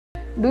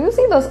Do you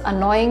see those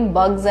annoying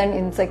bugs and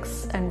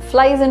insects and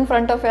flies in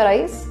front of your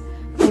eyes?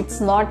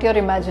 It's not your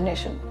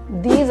imagination.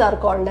 These are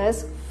called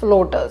as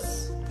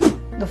floaters.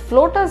 The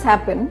floaters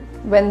happen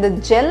when the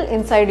gel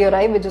inside your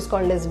eye, which is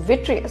called as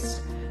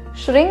vitreous,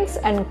 shrinks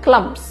and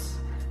clumps,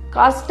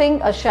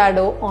 casting a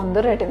shadow on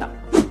the retina.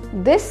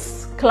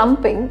 This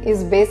clumping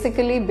is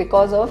basically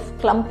because of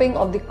clumping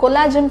of the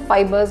collagen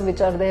fibers which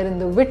are there in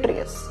the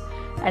vitreous,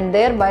 and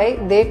thereby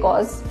they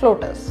cause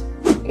floaters.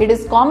 It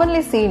is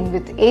commonly seen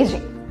with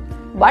aging,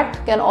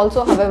 but can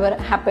also, however,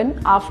 happen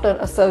after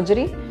a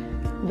surgery,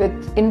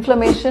 with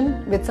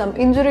inflammation, with some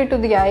injury to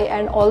the eye,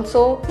 and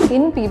also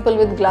in people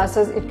with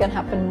glasses it can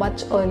happen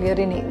much earlier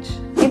in age.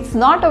 It's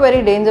not a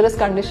very dangerous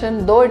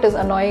condition, though it is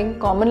annoying,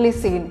 commonly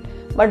seen.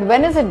 But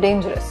when is it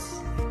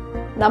dangerous?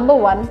 Number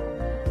 1,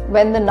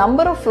 when the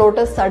number of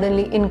floaters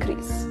suddenly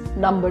increase.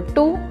 Number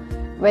 2,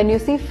 when you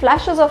see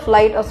flashes of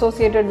light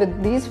associated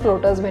with these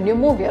floaters when you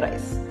move your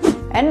eyes.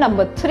 And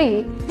number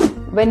 3,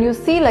 when you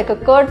see like a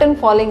curtain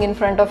falling in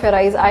front of your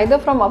eyes, either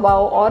from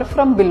above or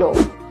from below,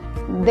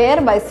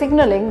 thereby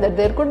signaling that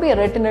there could be a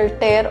retinal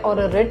tear or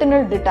a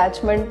retinal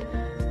detachment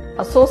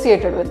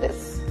associated with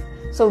this.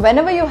 So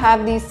whenever you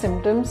have these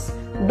symptoms,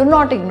 do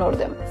not ignore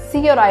them. See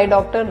your eye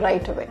doctor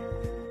right away.